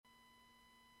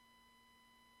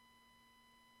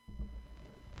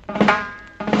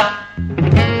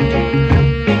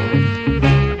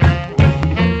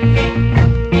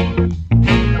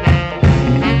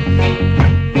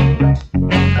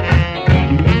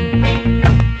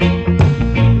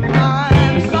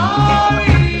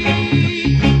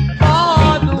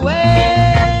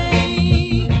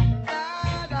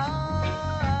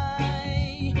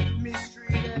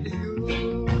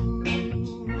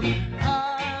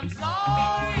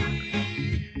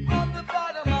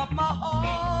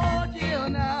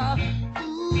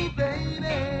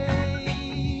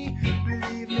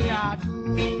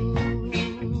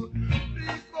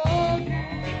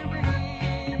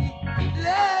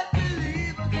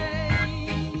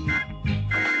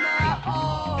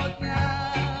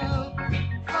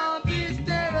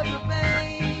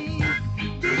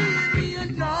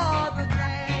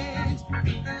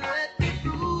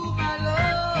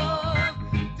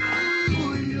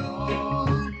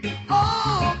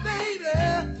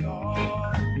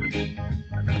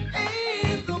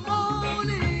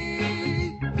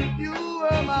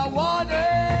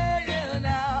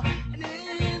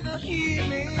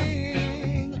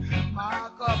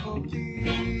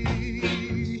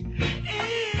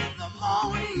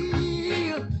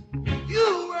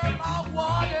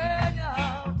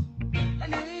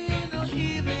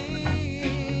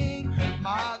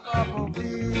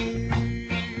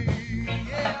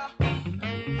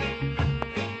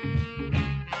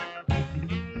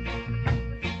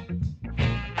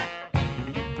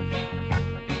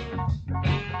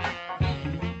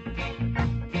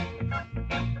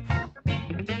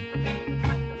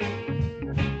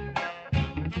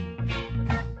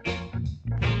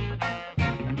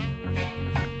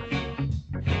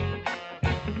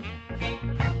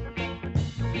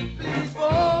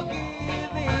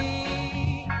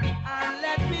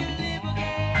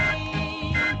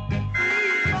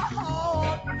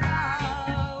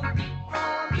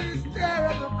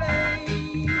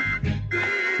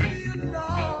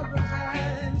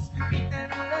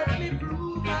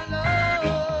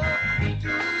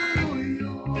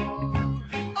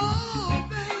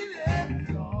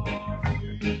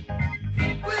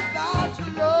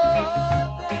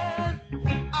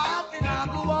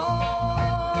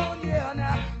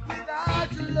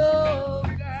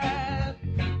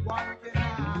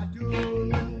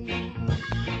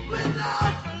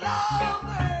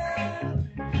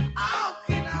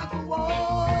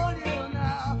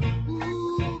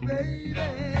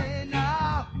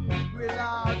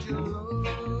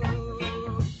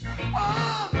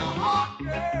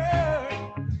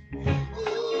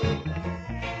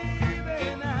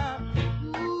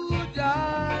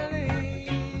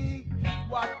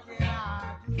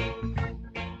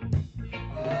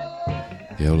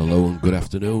Hello and good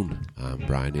afternoon. I'm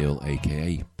Brian Hill,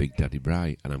 aka Big Daddy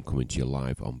Bry, and I'm coming to you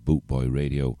live on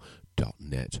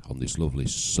bootboyradio.net on this lovely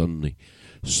sunny,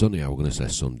 I was going to say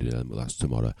Sunday, but that's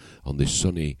tomorrow, on this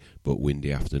sunny but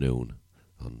windy afternoon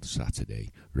on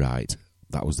Saturday. Right,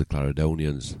 that was the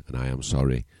Clarendonians, and I am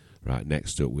sorry. Right,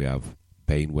 next up we have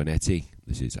Bain Wenetti.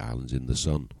 This is Islands in the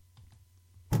Sun.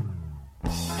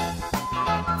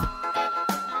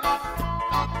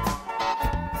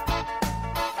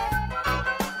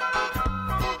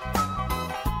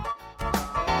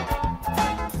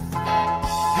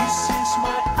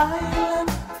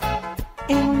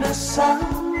 In the sun,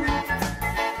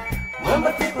 where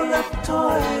my people have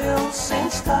toiled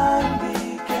since time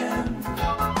began.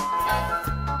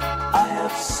 I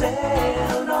have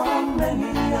sailed on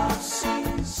many of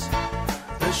seas.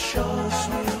 The shores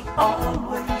will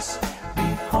always be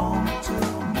home to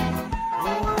me.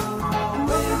 Oh,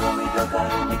 where we go,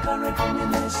 God, we can't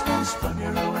recognize this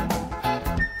Pagero and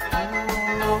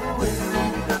oh,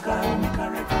 where we go, God, we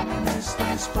can't recognize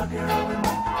this Pagero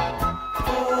and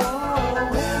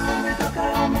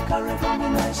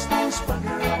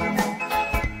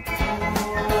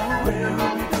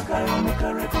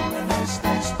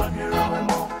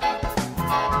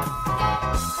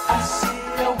I see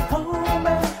a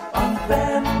woman on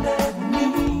bended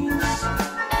knees,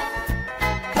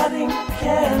 cutting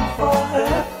can for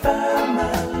her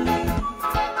family.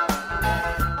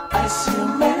 I see a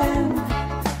man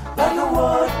by the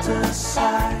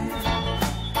waterside,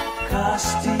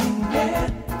 casting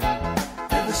net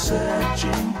the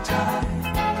surging tide.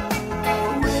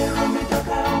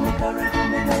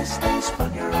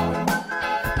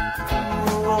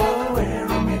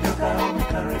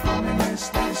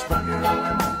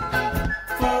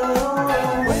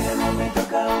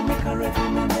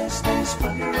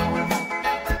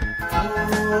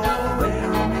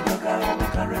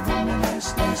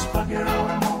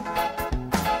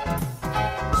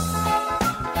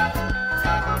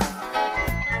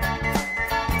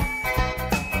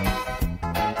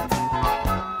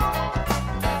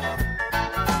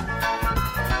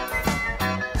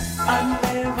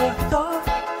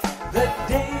 The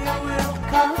day will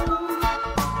come,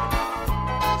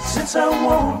 since I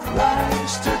won't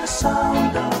rise to the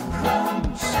sound of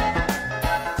drums.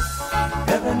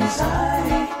 Heaven is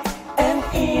high and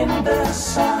in the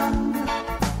sun,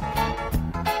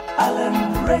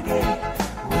 island reggae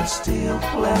will still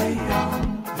play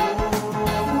on.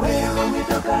 Where we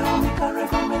do caro mi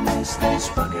carrego mi neste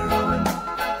spaghetti.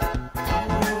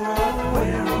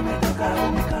 Where we do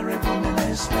caro mi carrego mi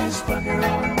neste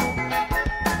spaghetti.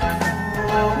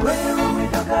 Where we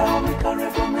do caro mi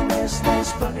carrego mi neste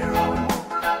spaghetti.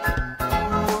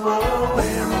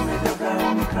 Where we do caro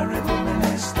mi carrego mi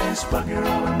neste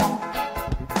spaghetti.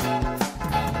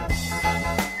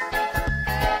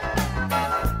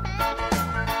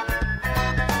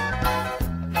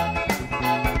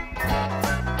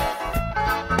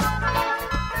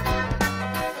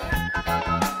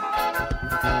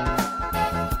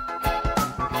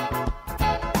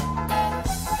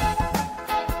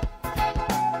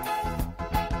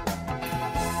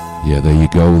 Yeah, there you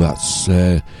go. That's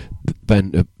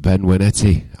Ben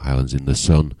Wenetti, Islands in the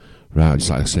Sun. Right, I'd just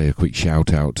like to say a quick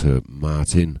shout out to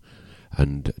Martin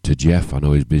and to Jeff. I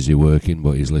know he's busy working,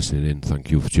 but he's listening in. Thank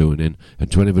you for tuning in.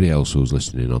 And to anybody else who's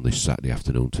listening on this Saturday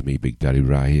afternoon to me, Big Daddy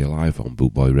Rye, here live on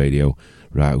Bootboy Radio.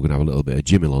 Right, we're going to have a little bit of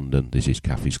Jimmy London. This is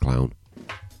Caffey's Clown.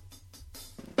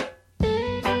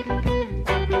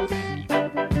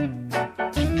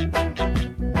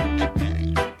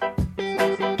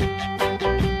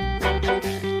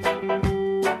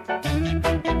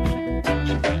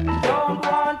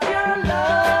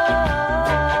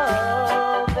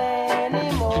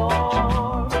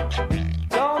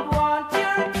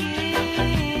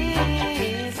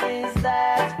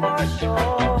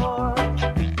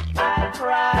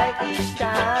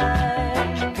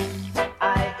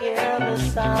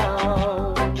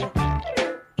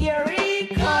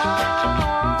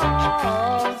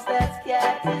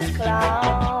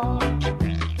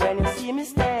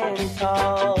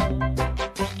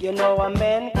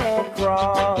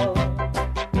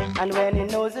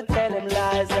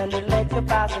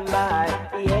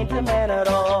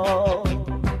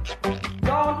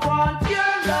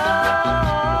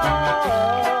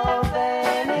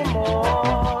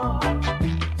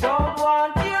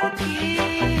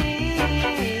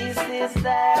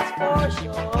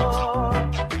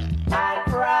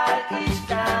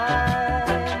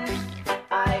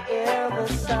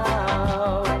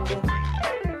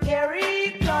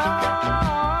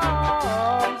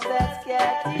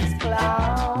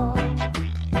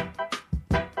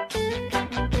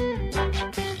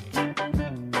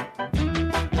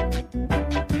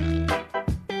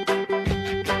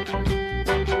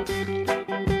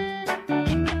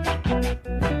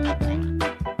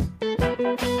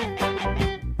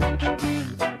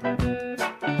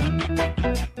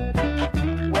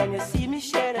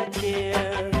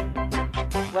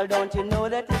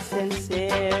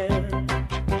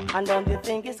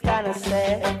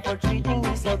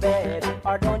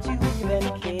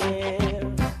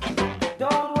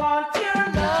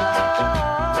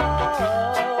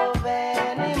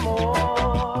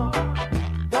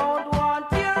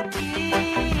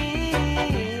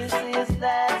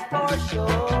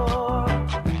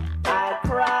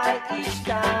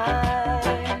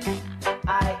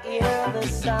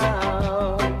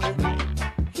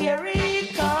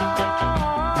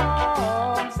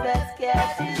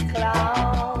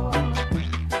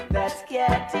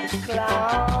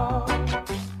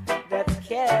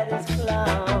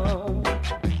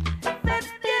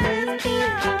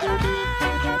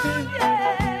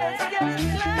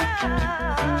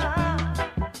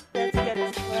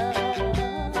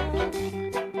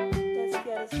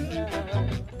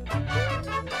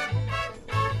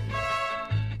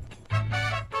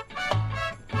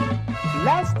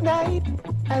 Last night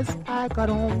as I got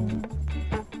home,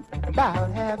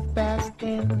 about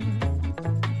 10:30,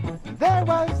 there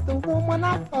was the woman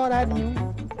I thought I knew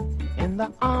in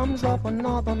the arms of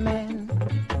another man.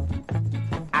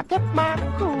 I kept my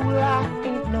cool, I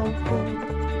ain't no fool.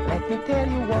 Let me tell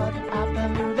you what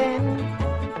happened then.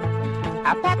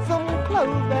 I packed some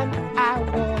clothes and I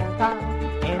walked out,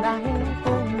 and I ain't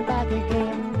going back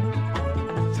again.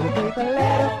 So take a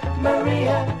letter,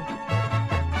 Maria,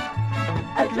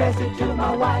 address it to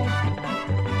my wife.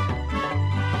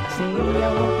 Say I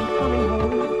won't be coming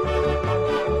home,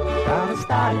 gonna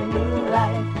start a new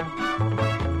life.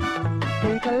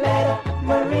 Take a letter,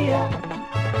 Maria,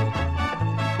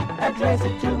 address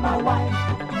it to my wife.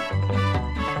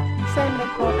 Send a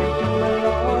copy to a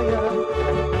lawyer,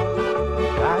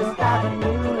 gonna start a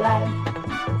new life.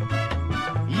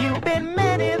 You've been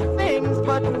many things,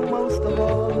 but most of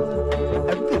all,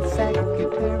 a good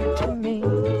secretary too.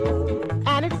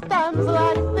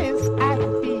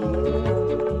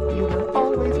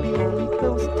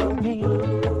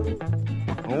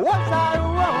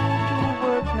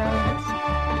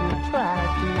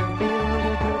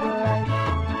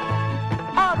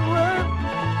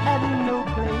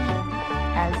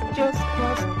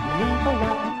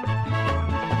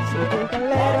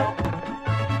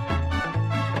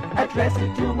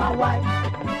 my wife.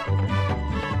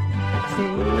 Say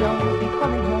you'll be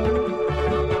coming home.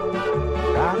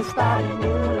 Gotta start a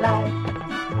new life.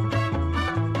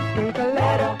 Take a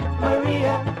letter,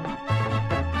 Maria.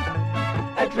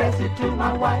 Address it to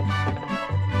my wife.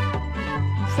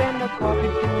 Send a copy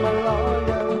to my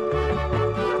lawyer.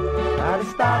 Gotta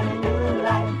start a new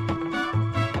life.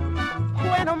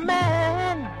 When a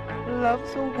man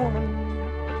loves a woman,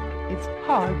 it's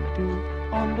hard to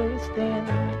understand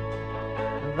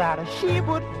that she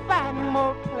would find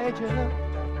more pleasure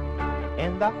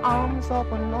in the arms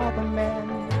of another man.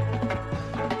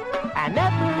 I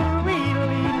never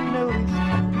really noticed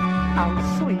how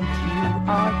sweet you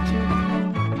are to me.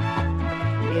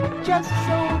 It just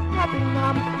so happened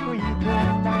I'm free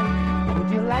tonight. Would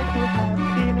you like to have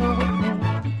dinner with me?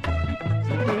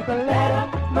 So take a letter,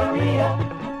 Maria.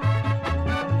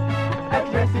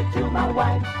 Address it to my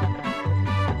wife.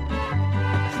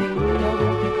 Say you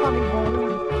will be coming home.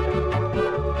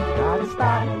 Gotta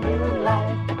start a new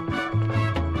life.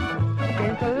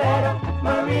 Take a letter,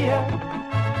 Maria.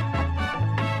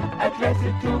 Address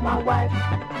it to my wife.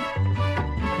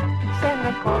 Send a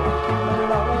copy to my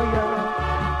lawyer.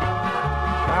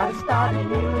 Gotta start a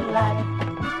new life.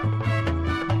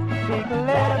 Take a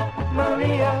letter,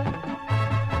 Maria.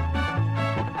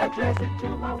 Address it to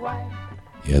my wife.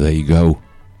 Yeah, there you go.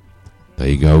 There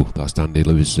you go. That's Andy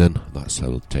Livingston. That's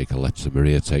Take a Letter to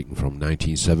Maria, taken from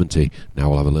 1970. Now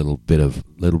we'll have a little bit of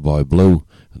Little Boy Blue,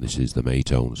 and this is the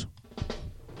Maytones.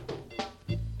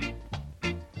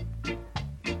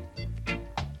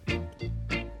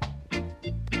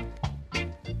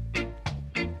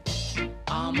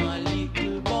 I'm a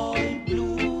little boy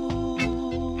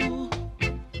blue.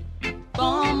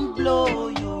 Come blow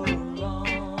your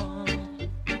horn.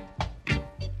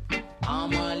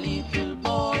 I'm a little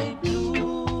boy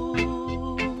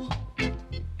blue.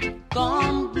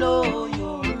 Come blow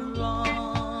your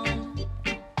horn.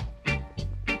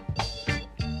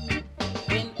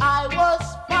 When I was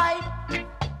 5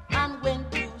 and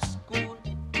went to school,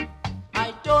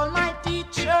 I told my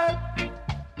teacher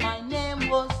my name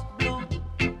was Blue.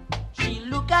 She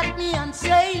looked at me and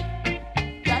said,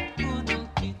 that couldn't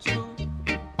be true.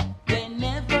 They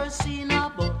never seen a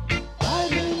boy by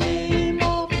the name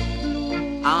of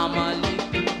Blue. I'm a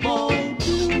little boy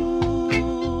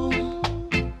blue.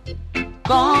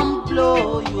 Come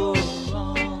blow your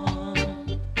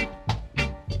horn.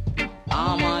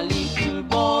 I'm a little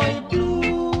boy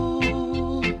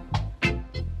blue.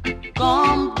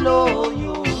 Come blow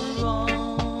your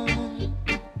horn.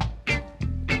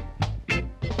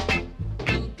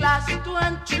 In class 2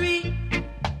 and 3,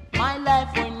 my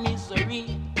life was misery.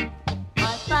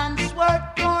 My pants were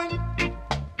torn,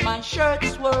 my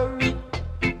shirts were ripped,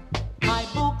 my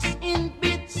books in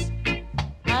bits,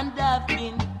 and I've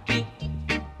been kicked.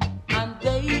 And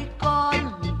they call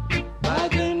me by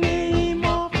the name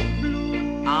of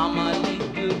Blue. I'm a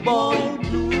little boy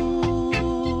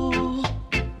blue.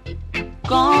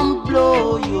 Come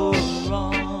blow your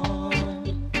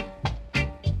horn.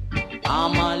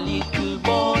 I'm a little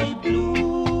boy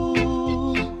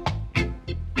blue.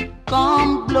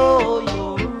 Come blow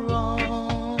your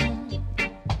horn.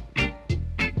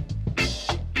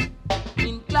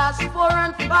 In class 4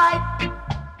 and 5,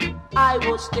 I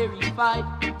was terrified.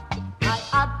 I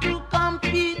had to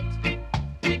compete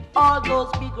with all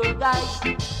those bigger guys.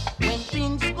 When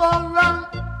things go wrong,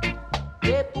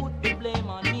 they put the blame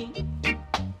on me.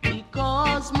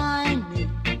 Because my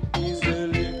name is a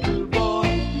little boy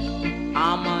blue.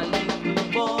 I'm a little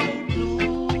boy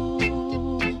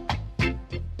blue.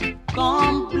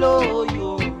 Come blow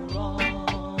your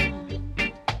horn.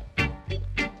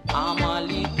 I'm a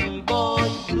little boy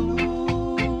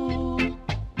blue.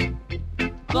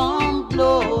 Come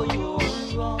blow your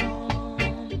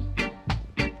horn.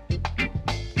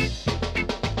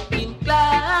 In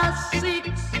class 6,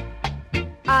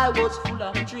 I was full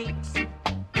of tricks,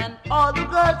 and all the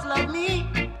girls loved me,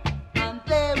 and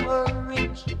they were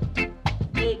rich.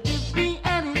 They give me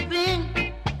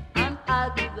anything, and I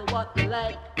give them what they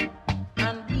like,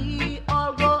 and we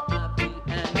all go happy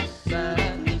and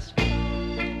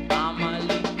satisfied. I'm a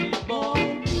little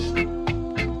boy blue.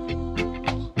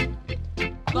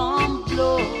 Come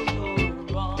blow your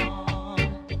horn.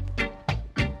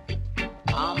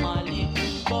 I'm a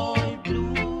little boy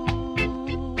blue.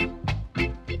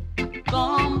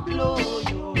 Come blow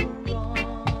your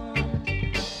horn.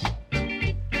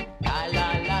 La la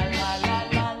la la la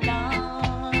la la.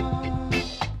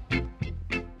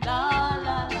 La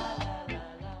la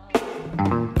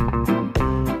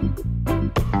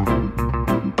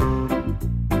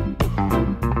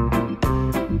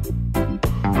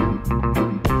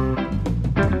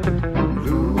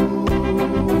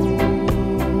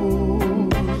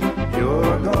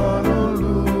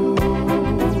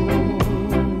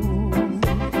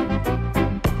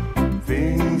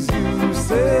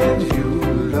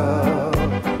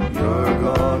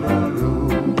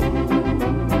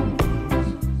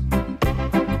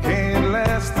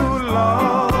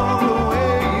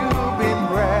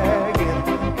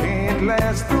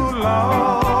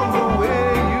long the way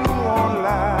you won't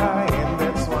lie, and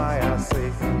that's why I say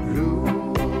lose.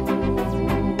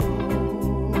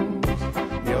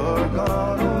 You're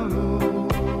gonna lose.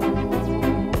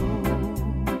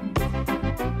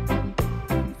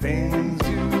 Things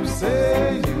you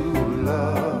say you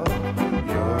love,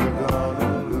 you're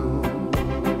gonna lose.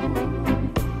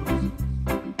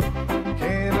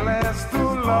 Can't last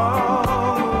too long.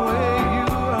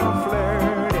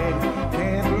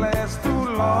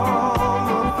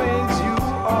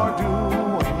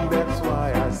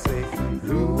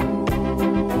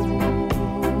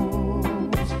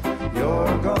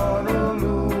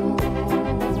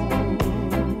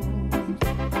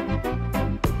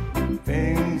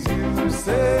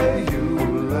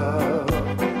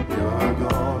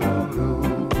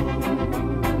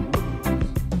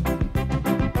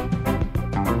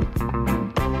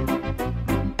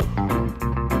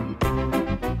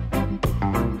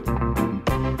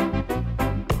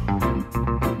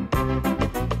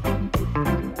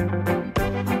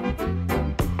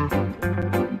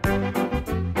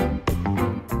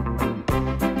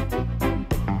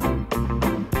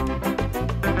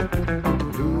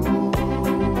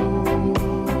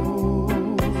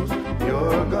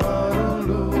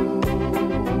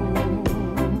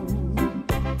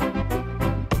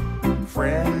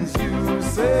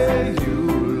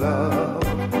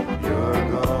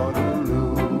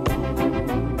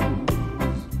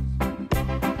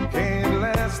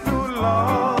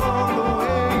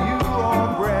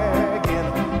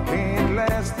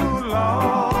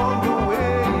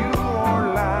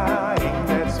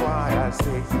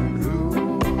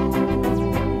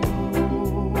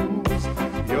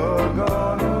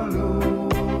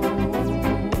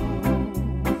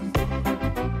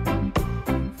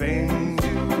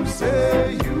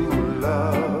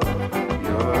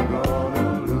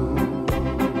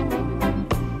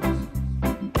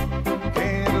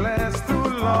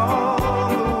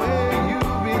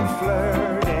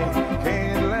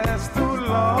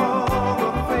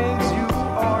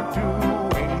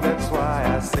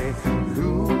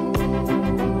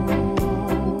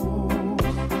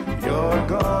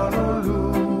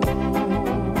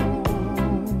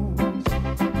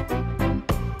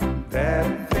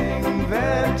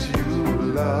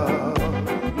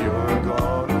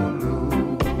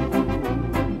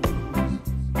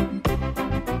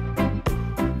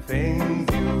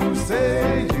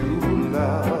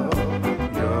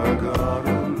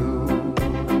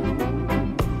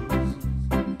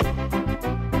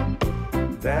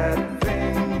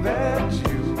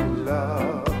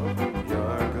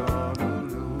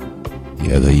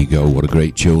 Yeah, there you go. What a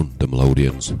great tune. The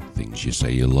Melodians. Things you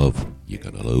say you love, you're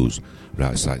going to lose.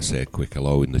 Right, so I'd say a quick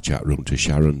hello in the chat room to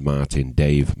Sharon, Martin,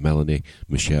 Dave, Melanie,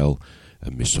 Michelle,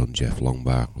 and my son Jeff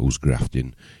Longbar, who's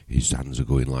grafting. His hands are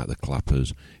going like the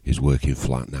clappers. He's working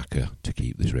flat knacker to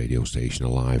keep this radio station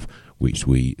alive, which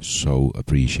we so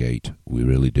appreciate. We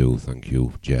really do. Thank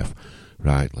you, Jeff.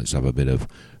 Right, let's have a bit of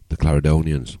the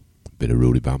Clarendonians, a bit of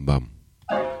Rudy Bam Bam.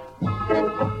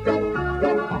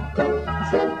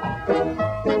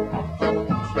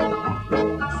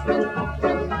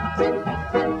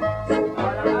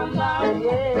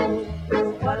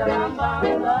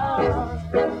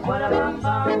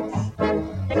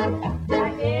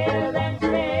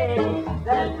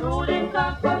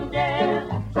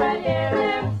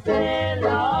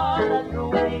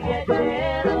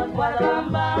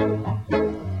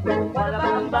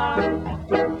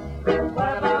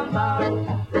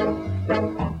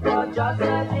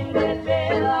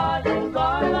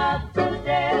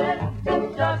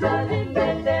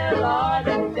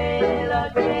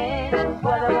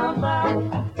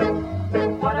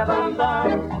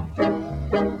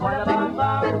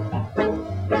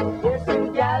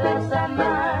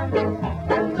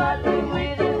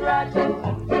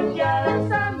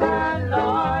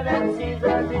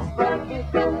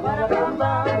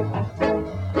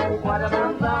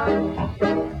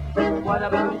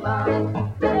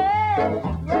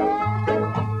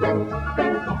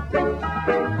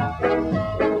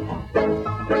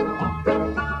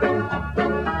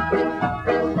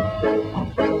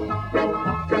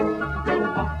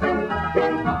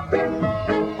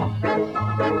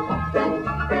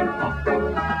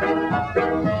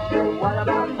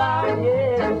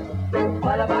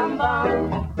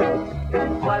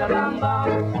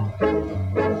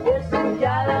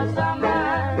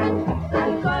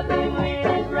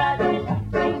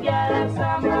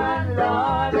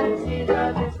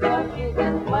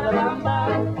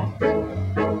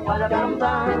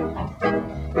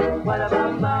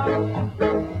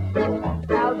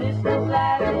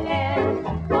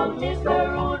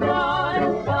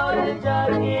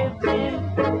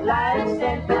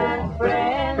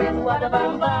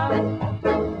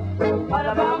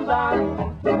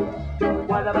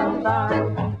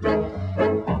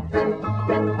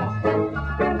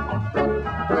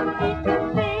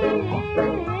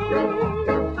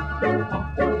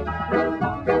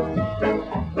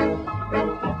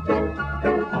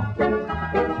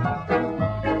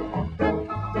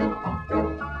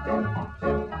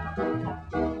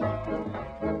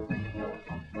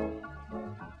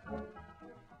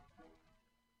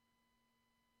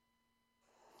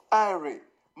 Diary,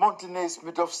 Mountain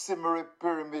Smith of Simmery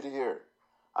Pyramid here.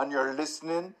 And you're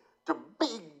listening to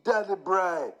Big Daddy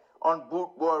Bry on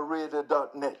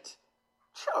bootboyradio.net.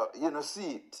 Sure, you know,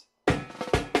 see it.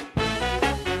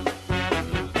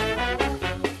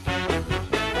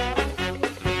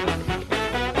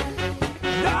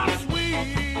 You're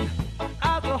sweet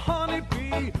as a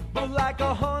honeybee, but like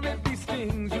a honeybee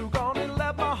stings, you gonna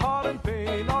let my heart in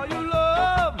pain. All you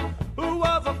love, who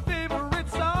was a favorite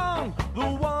song, the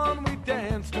one we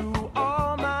danced to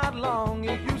all night long.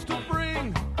 It used to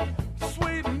bring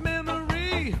sweet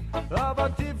memory of a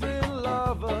different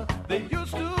lover they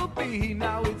used to be.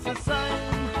 Now it's the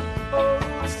same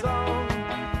old song,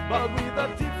 but with a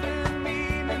different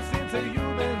meaning since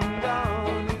you've been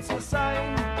gone. It's the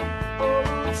same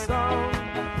old song,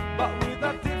 but with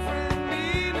a different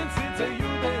meaning since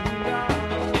you've been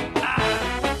gone. I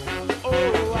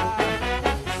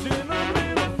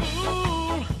sentimental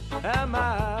fool am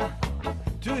I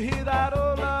to hear that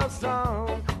old love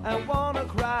song and wanna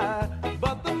cry,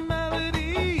 but the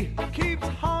melody keeps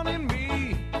haunting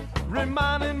me,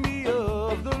 reminding me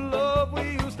of the love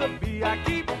we used to be. I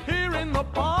keep hearing the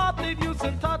part that used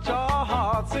to touch our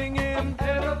hearts, singing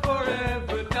ever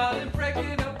forever, darling,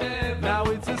 breaking up there. Now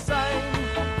it's the same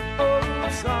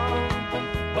old song,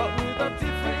 but with a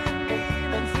different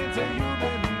meaning since you've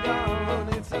been gone.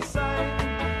 It's the same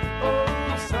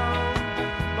old song,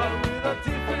 but with a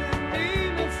different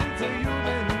meaning since you've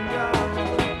been gone.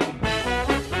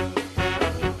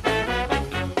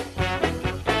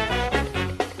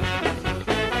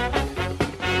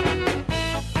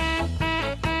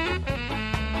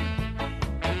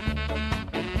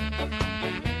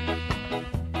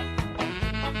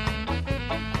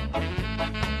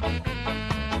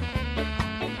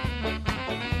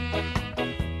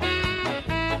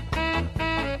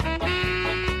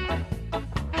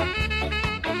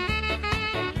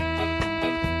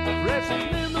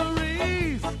 Precious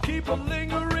memories keep a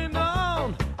lingering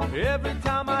on every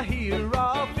time I hear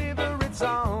our favorite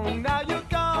song. Now you're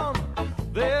gone,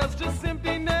 there's just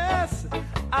emptiness.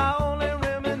 I only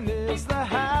reminisce the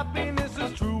happiness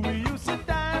is true. We used to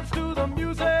dance to the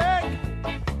music,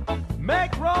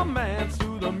 make romance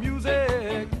to the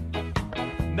music.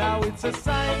 Now it's the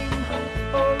same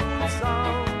old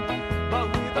song, but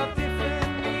with a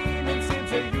different meaning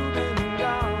since you've been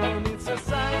gone. It's the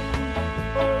same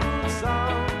old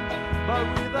song, but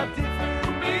with a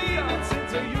different meaning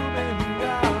since you've been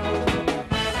gone.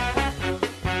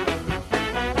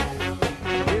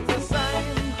 It's the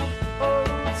same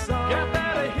old song, get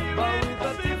better hear but it with a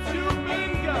since you've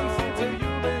been gone. Since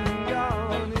you've been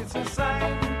gone. It's the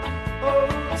same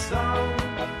old song,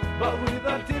 but with a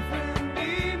different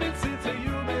meaning since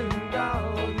you've been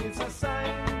gone. It's the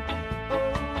same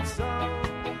old song,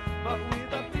 but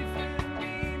with a different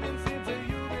meaning since you've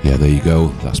been. Yeah, there you go.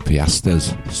 That's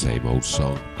Piastes, the same old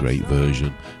song, great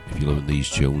version. If you're loving these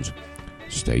tunes,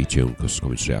 stay tuned because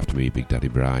coming straight after me, Big Daddy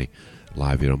Bry,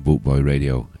 live here on Bootboy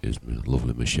Radio, is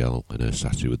lovely Michelle and her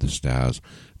Saturday with the Stars.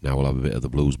 Now we'll have a bit of the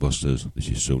Blues Busters. This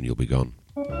is Soon You'll Be Gone.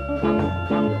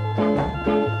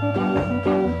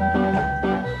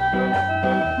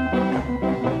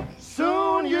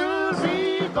 Soon you'll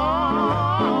be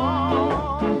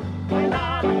gone, and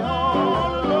I'll be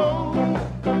all alone.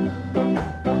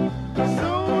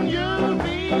 Soon you'll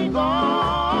be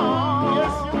gone,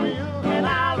 yes you will, and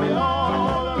I'll be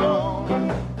all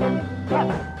alone.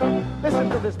 Listen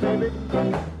to this, baby.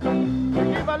 You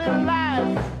give a little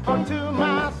life unto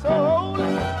my soul.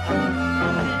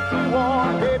 Keep me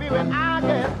warm, baby, when I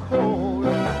get cold.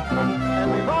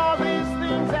 And with all these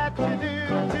things that you do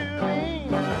to me,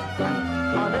 I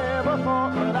never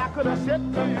thought that I could have set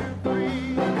you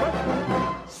free.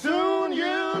 Soon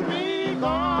you'll be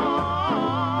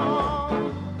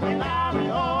gone, and I'll be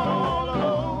all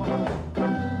alone.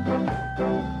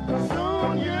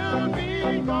 Soon you'll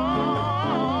be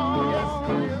gone, yes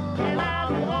you will, and I'll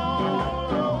be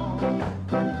all alone.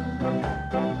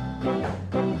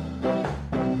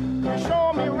 You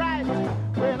show me right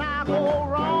when I go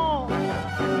wrong. I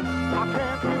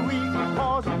can't be weak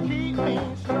because you keep me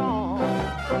strong.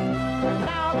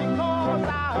 Now because I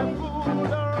have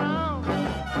fooled around,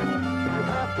 you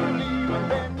have to leave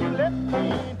and then you let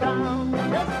me down.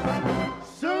 Yes,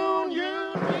 soon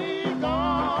you'll be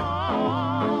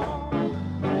gone,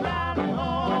 and I'll be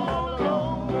all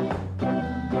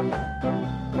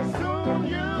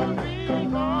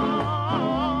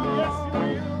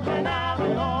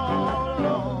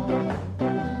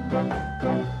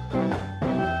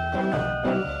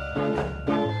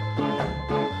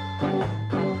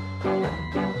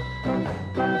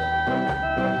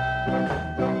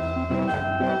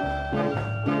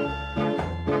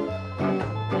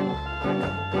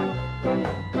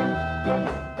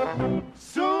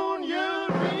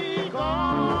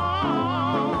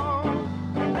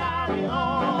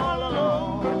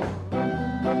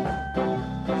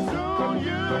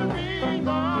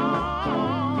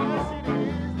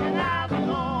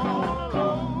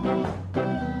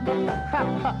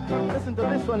Listen to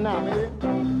this one now, baby.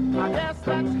 I guess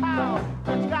that's how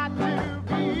it's got to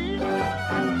be.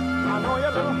 I know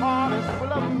your little heart is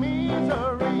full of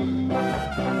misery,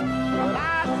 but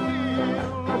I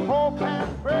still hope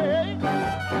and pray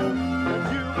that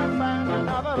you will find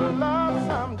another love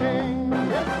someday.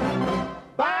 Yes.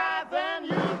 By then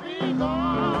you'll be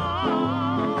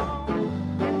gone,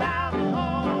 and I'll be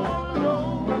all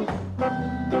alone.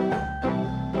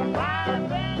 By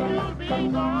then you'll be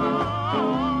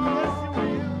gone, yes you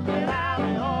will, and I'll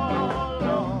be all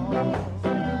alone. So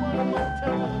you wanna go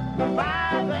tell me, by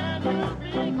then you'll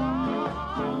be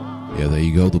gone. Yeah, there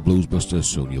you go, the Bluesbusters,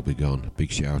 Soon You'll Be Gone.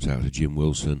 Big shout out to Jim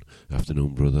Wilson.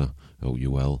 Afternoon, brother. Hope you're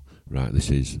well. Right, this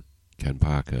is Ken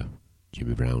Parker,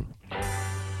 Jimmy Brown.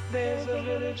 There's a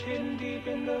village hidden deep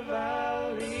in the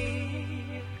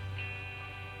valley,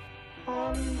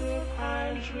 under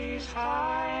pine trees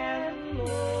high and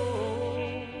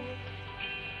low,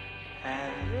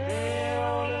 and there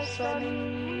all of a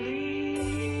suddenly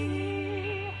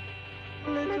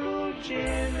little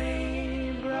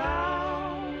Jimmy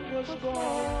Brown was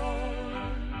born.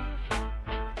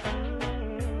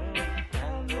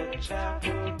 And the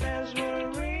chapel bells were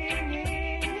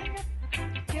ringing,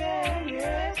 yeah,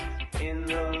 yes, in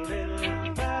the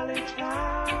little valley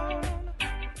town.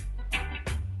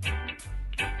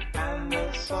 And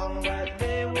the song that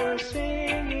they were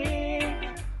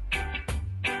singing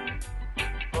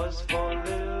was for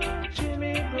little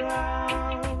Jimmy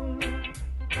Brown.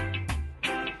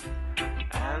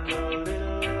 And the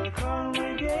little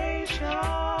congregation,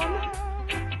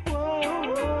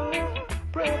 whoa,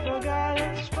 pray for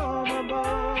guidance from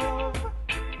above.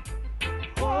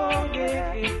 Oh,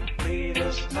 yeah, lead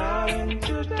us now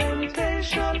into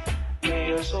temptation. May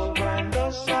your soul find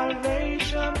the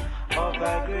salvation of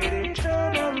thy great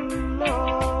eternal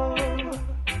love.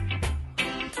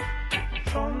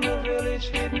 From the village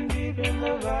hidden deep in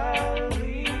the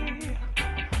valley,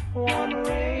 one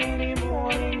rainy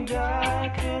morning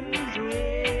dark and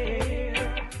drear,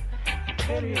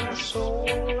 tell your soul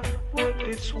worked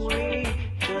its way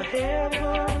to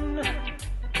heaven.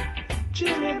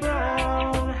 Jimmy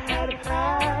Brown had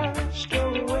passed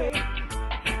away.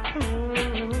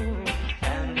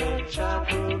 And the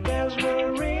chapel bells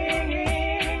were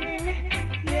ringing,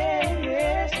 yeah,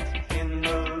 yes, in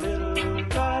the little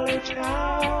valley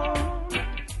town.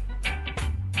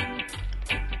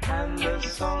 And the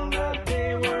song that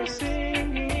they were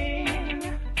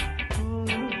singing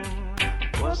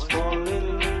was for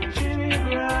little Jimmy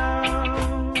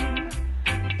Brown,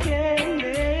 yeah,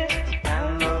 yes,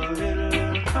 and the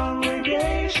little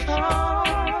congregation,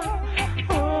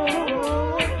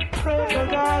 oh, pray for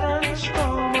guidance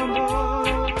from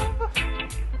above.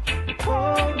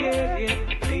 Oh, yeah,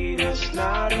 lead us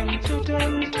not into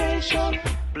temptation,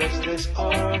 bless this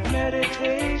hour of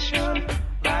meditation,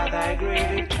 by thy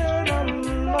great eternal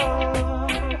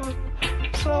love.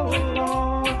 So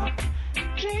long,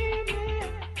 Jimmy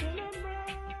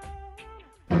Brown.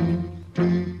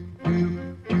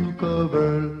 You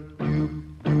cover, you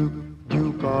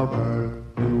cover,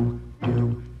 you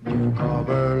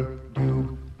cover, you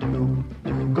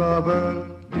cover,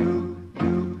 you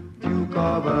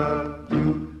cover, you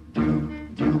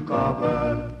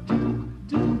cover,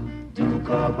 you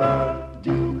cover,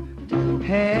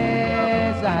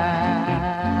 as I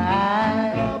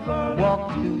walk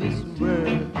through this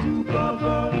world,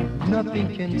 nothing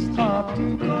can stop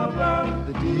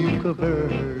the Duke of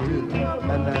Earl,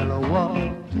 and I'll walk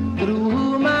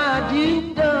through my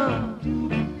dukedom,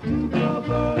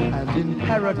 and in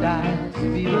paradise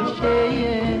be the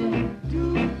shade.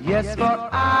 Yes, for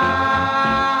I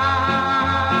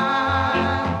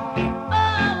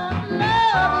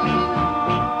love you.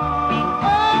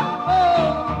 Oh,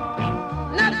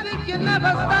 nothing can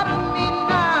ever stop me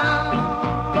now,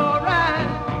 for I'm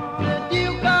the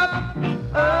Duke of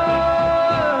Earl.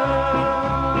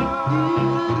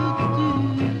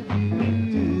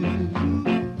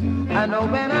 I know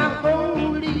when I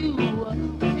hold you,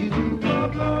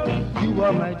 you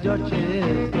are my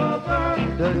Duchess,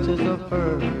 Duchess of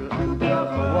Pearl, and I'll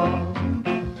walk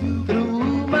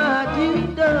through my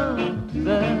dukedom,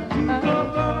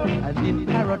 and in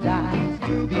paradise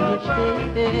be the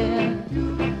shade.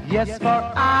 Yes, for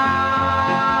I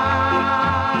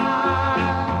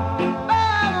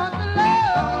want to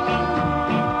love you.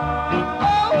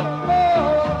 Oh,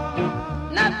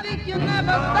 nothing can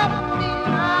ever stop me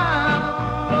now,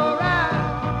 for I'm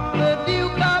the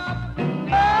Duke of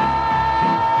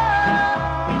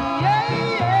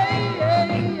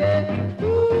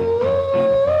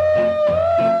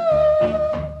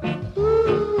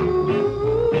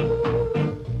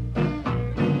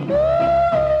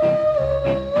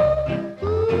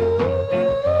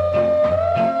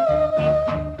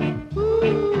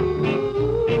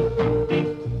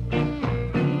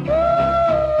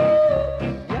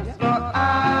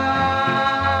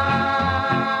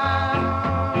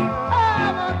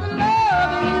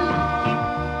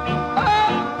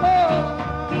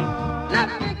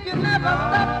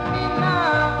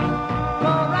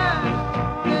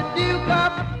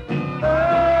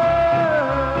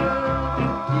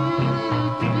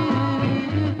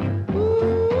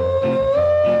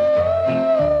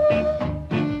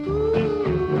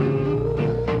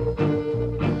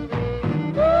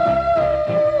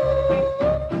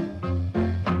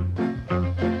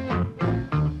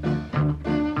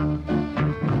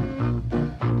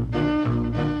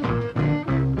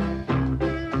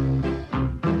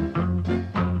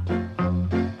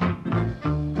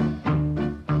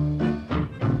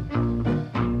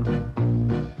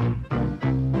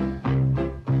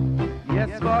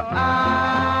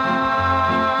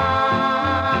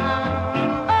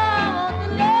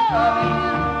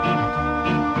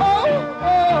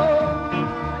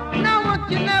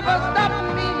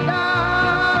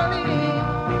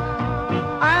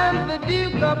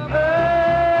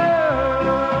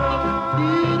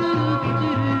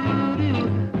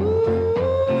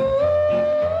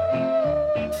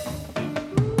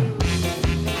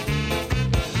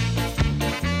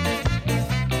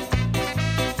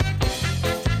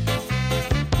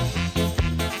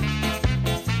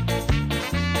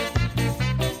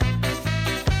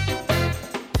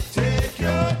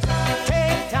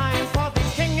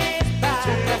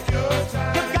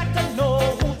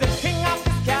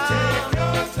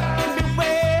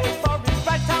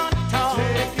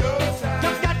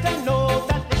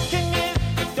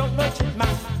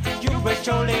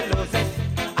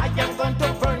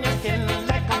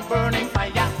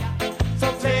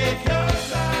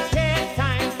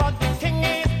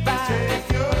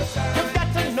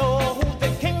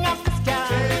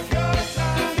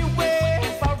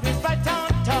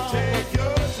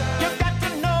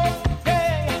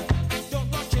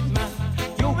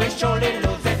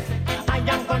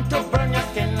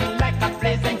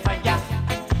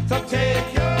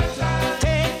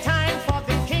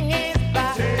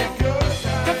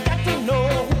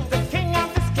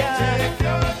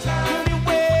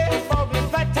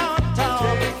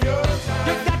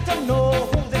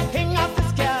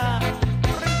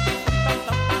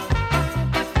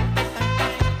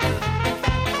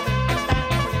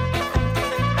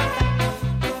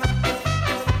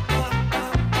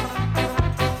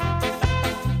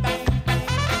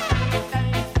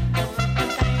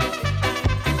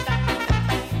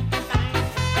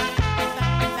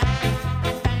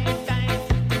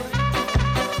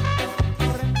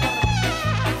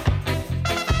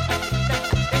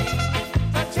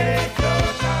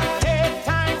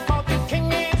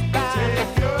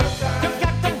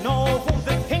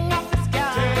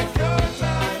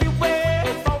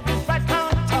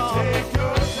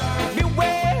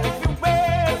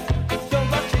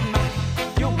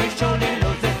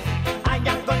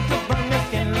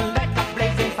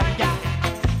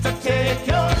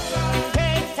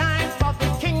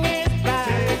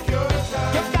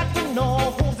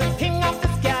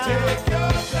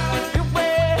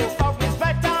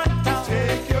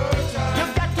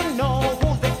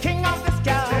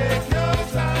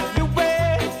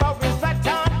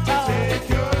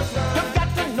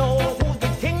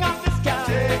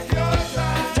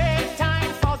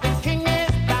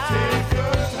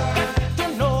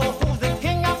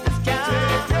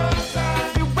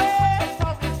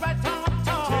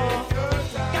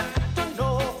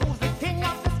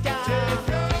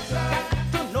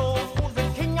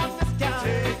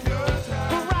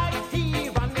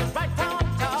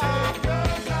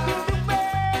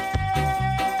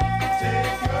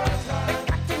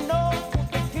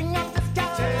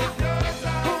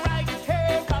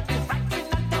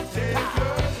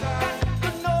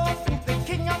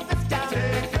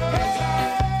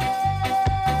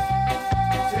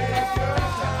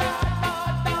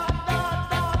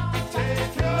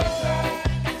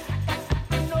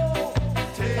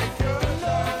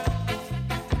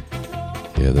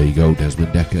Yeah, there you go,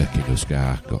 Desmond Dekker, King of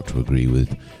Ska. Got to agree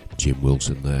with Jim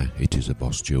Wilson there. It is a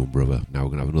boss tune, brother. Now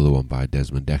we're going to have another one by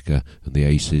Desmond Dekker and the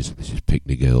Aces. This is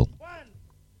Picnic Girl.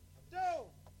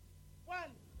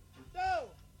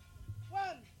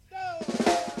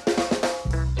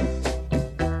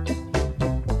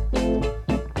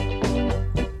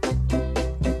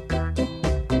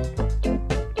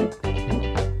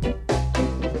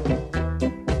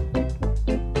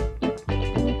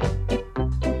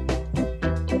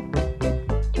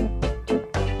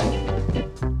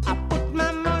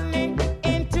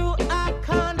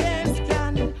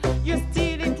 You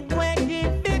steal it when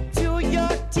give it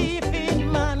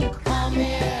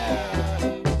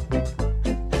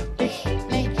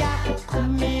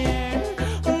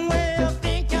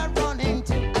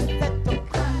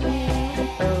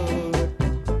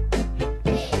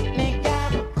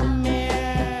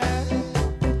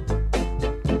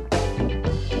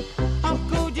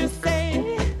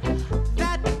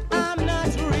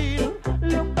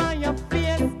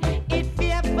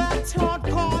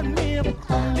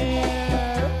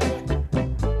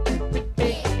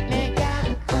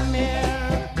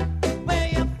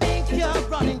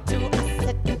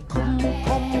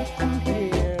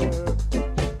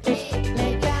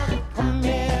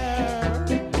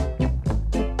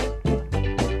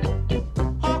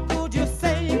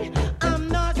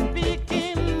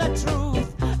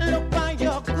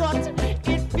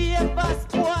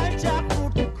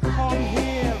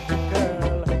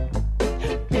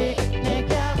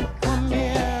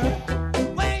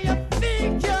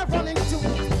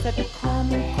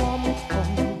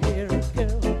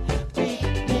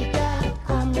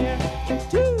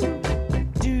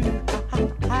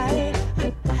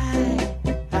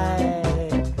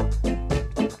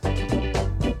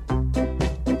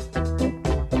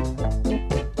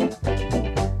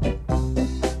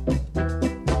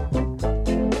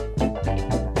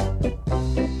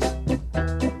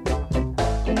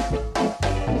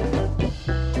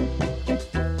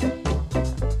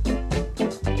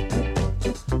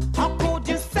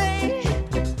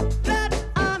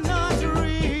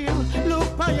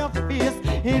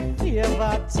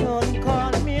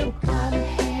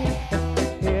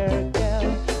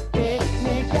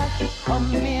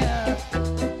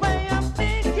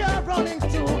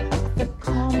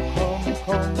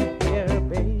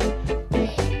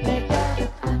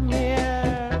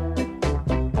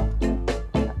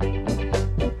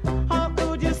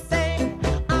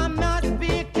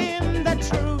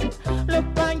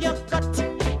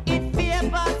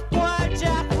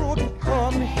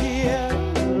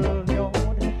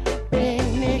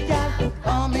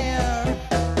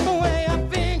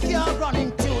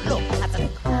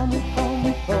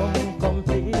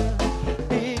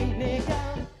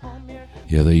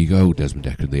Yeah, there you go, Desmond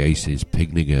Dekker and the Aces,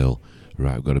 Pygmy Girl.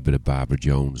 Right, I've got a bit of Barbara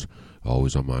Jones,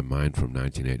 Always on My Mind from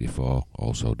 1984,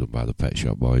 also done by the Pet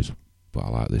Shop Boys, but I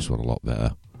like this one a lot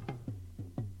better.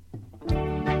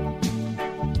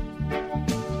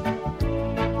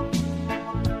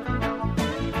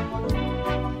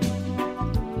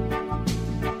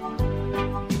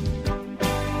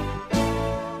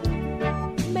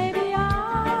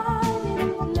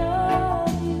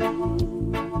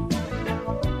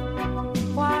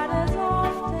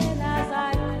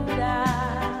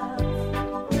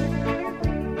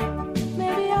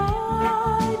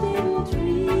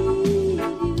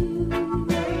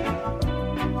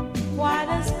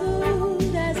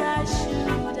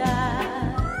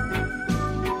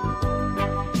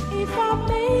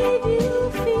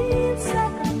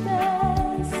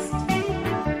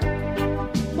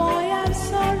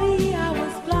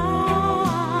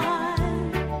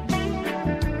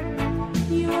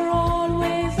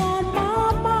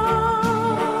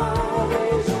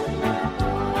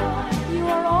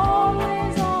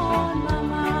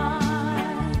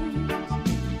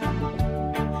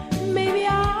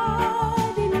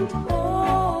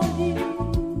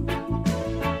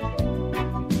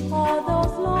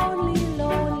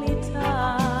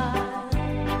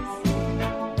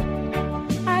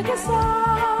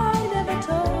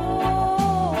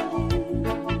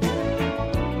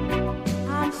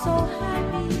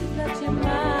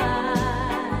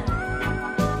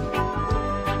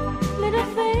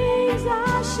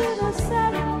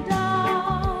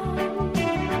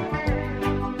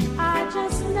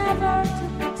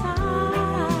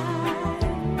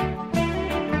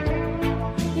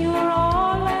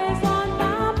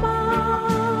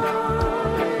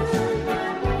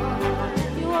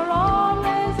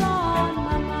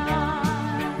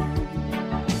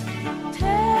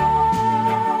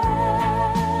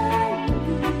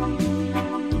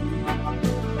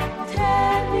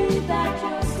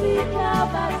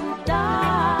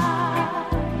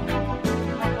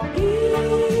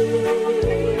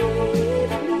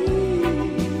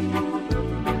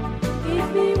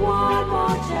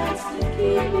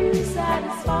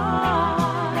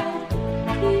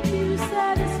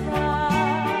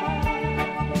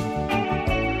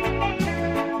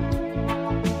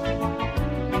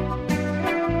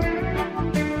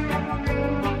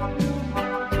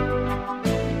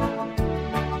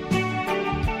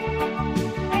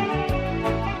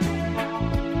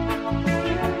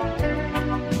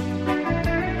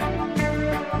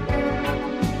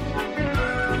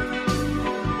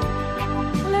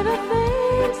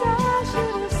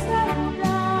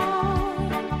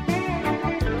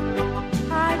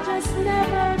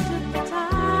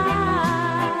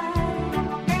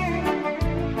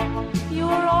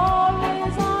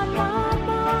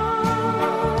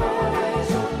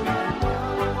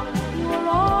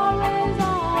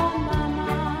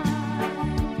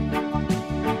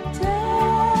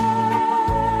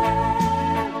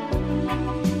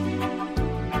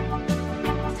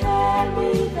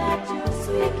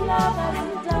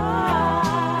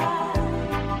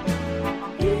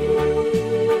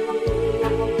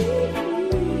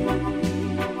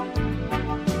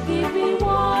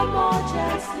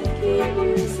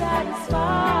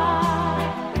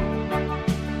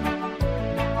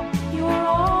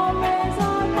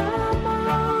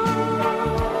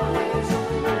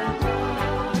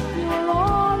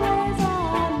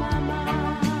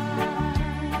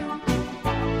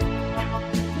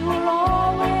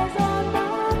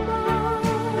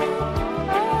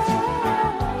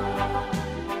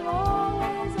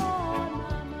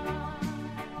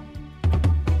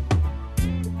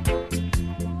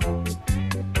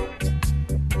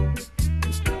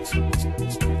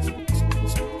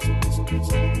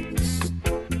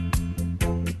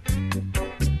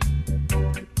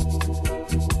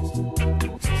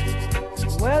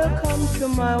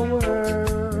 My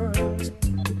world,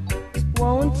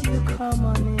 won't you come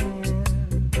on in?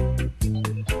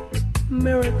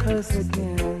 Miracles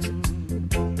again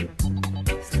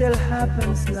still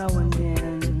happens now and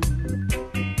then.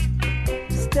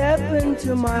 Step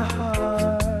into my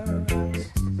heart,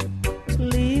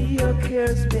 leave your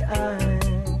cares behind.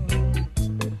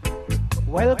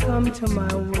 Welcome to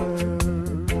my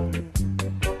world,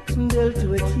 built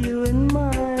with you in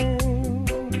mind.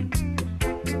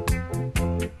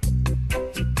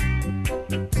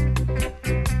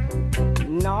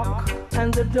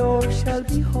 And the door shall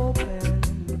be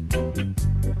open.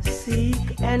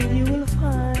 Seek and you will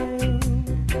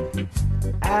find.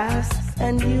 Ask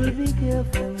and you'll be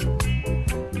given.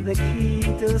 The key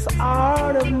to this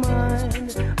heart of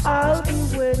mine. I'll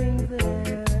be waiting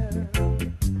there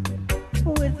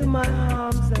with with my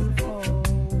arms unfold,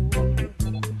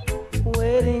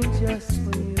 waiting just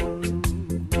for you.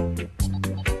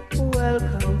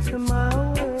 Welcome to my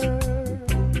world.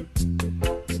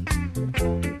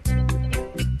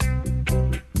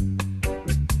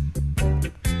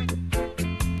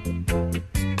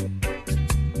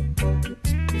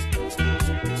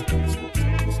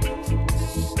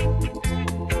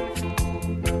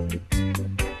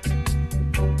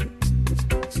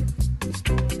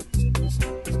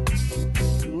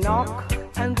 Knock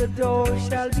and the door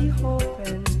shall be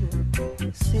opened.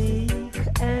 Seek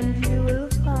and you will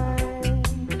find.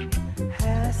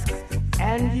 Ask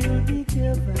and you'll be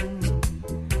given.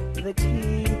 The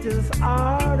key to this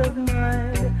heart of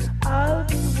mine. I'll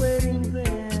be waiting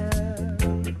there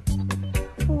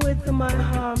with my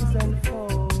arms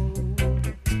unfold,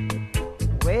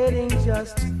 waiting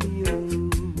just for you.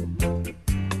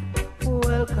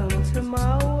 Welcome to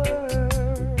my world.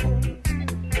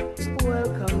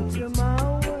 Welcome to my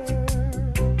world.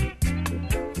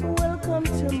 Welcome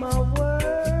to my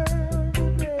world,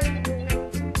 baby.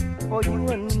 For you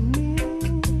and me.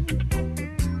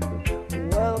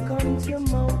 Welcome to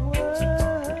my world.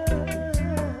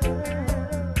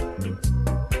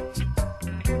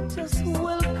 Just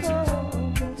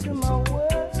welcome to my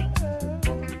world.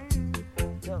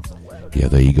 Yeah,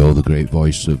 there you go, the great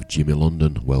voice of Jimmy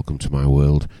London. Welcome to my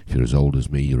world. If you're as old as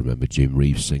me, you remember Jim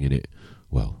Reeves singing it.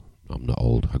 Well, I'm not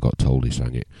old, I got told he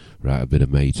sang it. Right, a bit of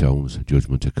Maytones,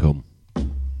 Judgment to Come.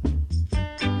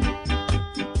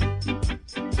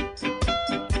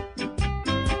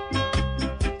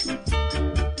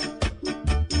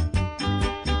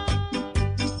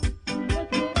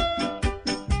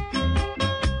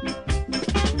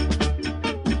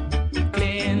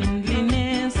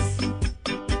 Cleanliness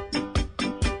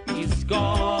is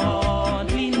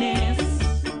godliness,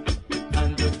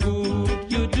 and the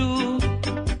good you do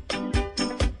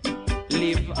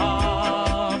live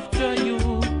after you.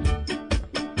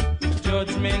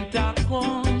 Judgment a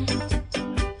come.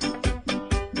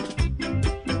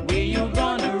 Where you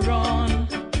gonna run?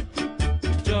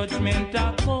 Judgment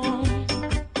a come.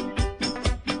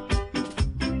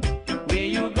 Where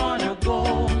you gonna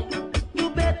go? You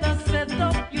better set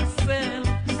up yourself,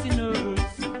 sinners,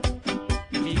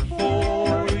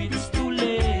 before it's too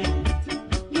late.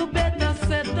 You better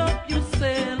set up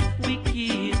yourself,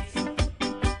 wicked,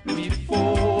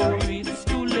 before it's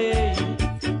too late.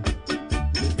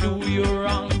 Do your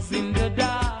wrongs in the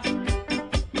dark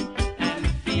and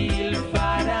feel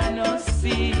bad and not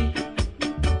see,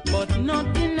 but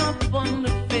nothing up on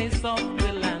the face of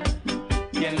the land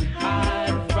can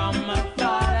hide from my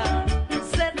Father.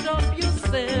 Set up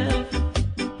yourself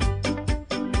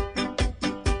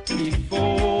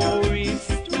before it's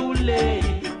too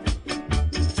late.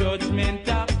 Judgment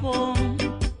a come.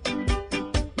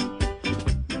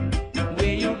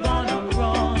 Where you gonna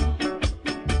run?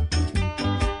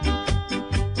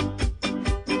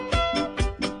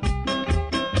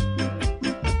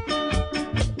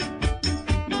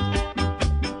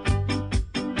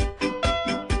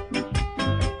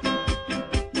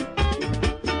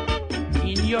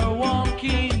 In your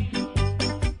walking,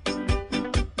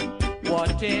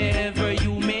 whatever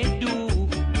you may do,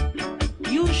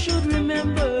 you should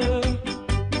remember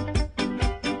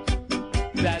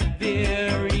that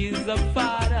there is a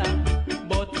Father,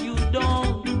 but you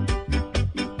don't.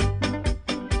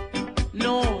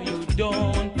 No, you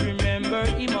don't remember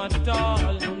him at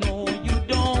all. No, you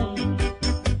don't.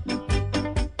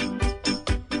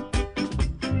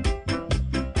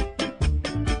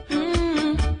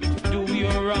 Do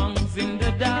your wrongs in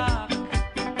the dark,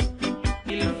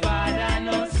 till Father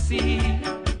no see,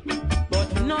 but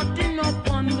nothing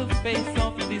upon the face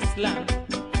of this land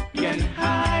can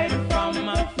hide from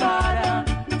my Father.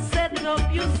 Set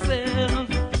up yourself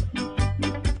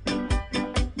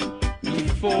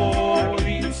before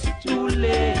it's too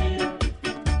late.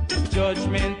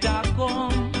 Judgment a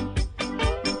come.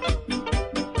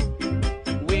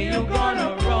 Where you gonna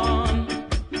run?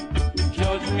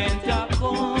 Judgment a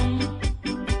come.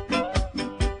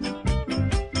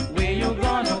 Where you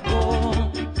gonna go?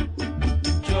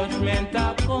 Judgment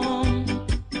a come.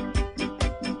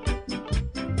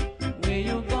 Where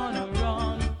you gonna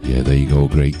run? Yeah, there you go,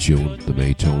 great tune, the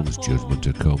Maytones, Judgment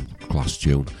to Come, class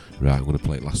tune. Right, I'm going to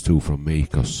play last two from me,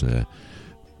 because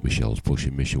Michelle's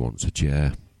pushing me, she wants a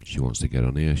chair, she wants to get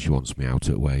on here, she wants me out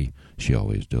at way, she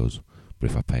always does. But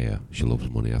if I pay her, she loves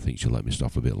money, I think she'll let me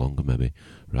stop a bit longer maybe.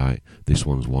 Right, this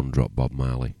one's One Drop Bob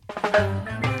Marley. Ooh,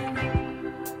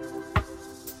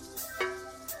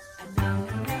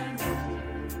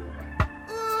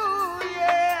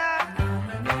 yeah.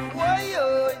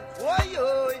 Why-yo,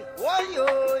 why-yo,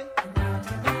 why-yo.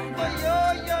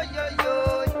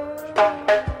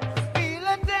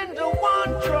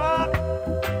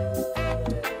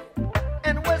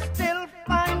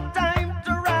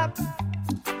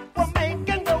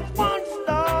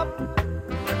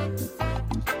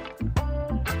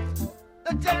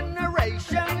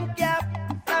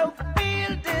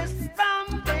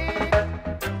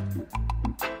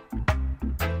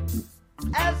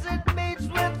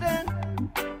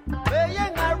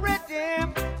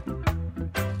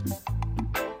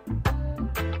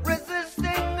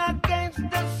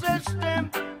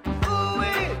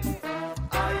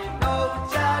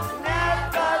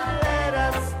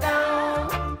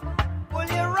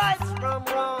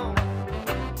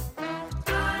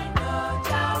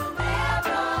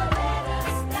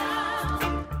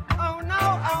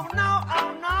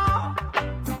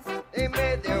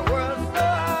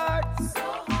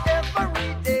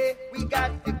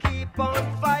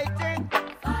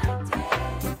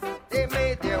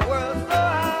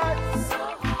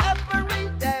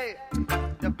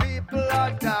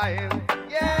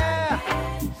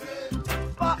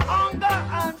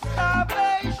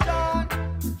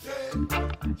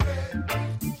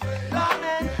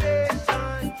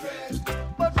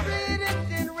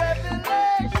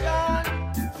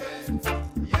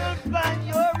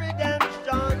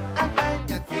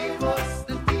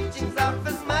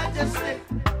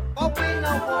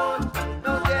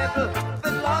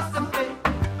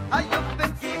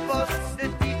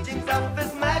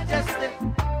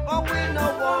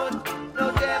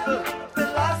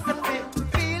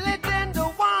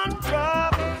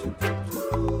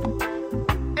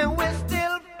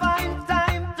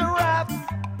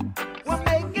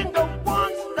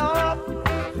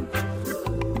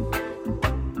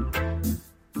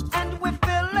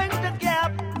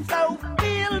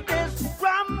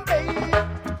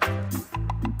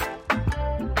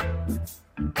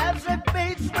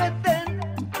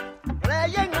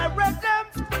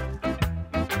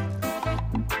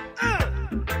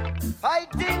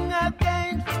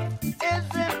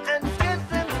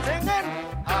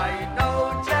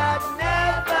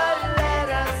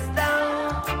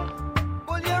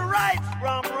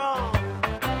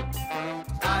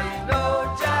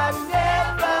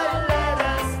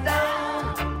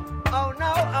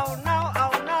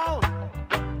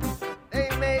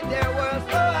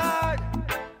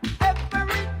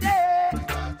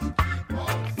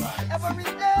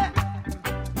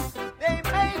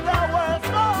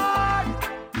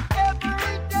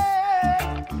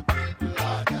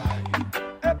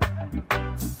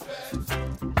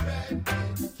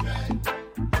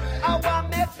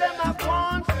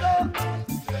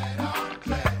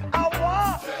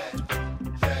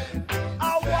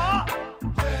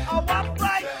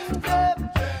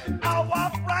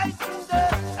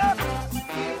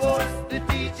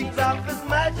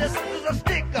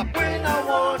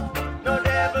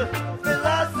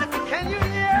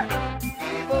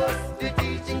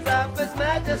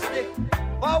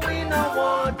 but we no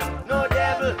want no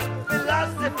devil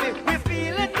philosophy. We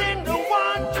feel it in the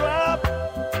one drop.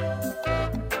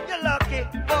 You're lucky,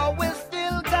 but we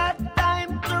still got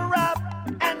time to rap,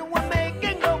 and we're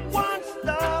making a one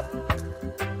stop.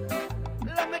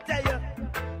 Let me tell you,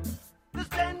 this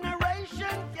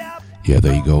generation gap. Yeah,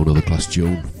 there you go, another class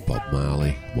tune. Bob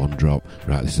Marley, One Drop.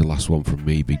 Right, this is the last one from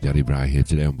me, Big Daddy Bry, here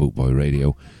today on Bootboy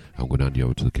Radio. I'm going to hand you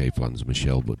over to the Cape Lands,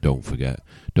 Michelle, but don't forget,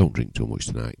 don't drink too much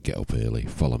tonight. Get up early.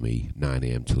 Follow me, 9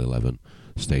 a.m. till 11.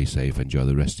 Stay safe. Enjoy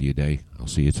the rest of your day. I'll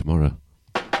see you tomorrow.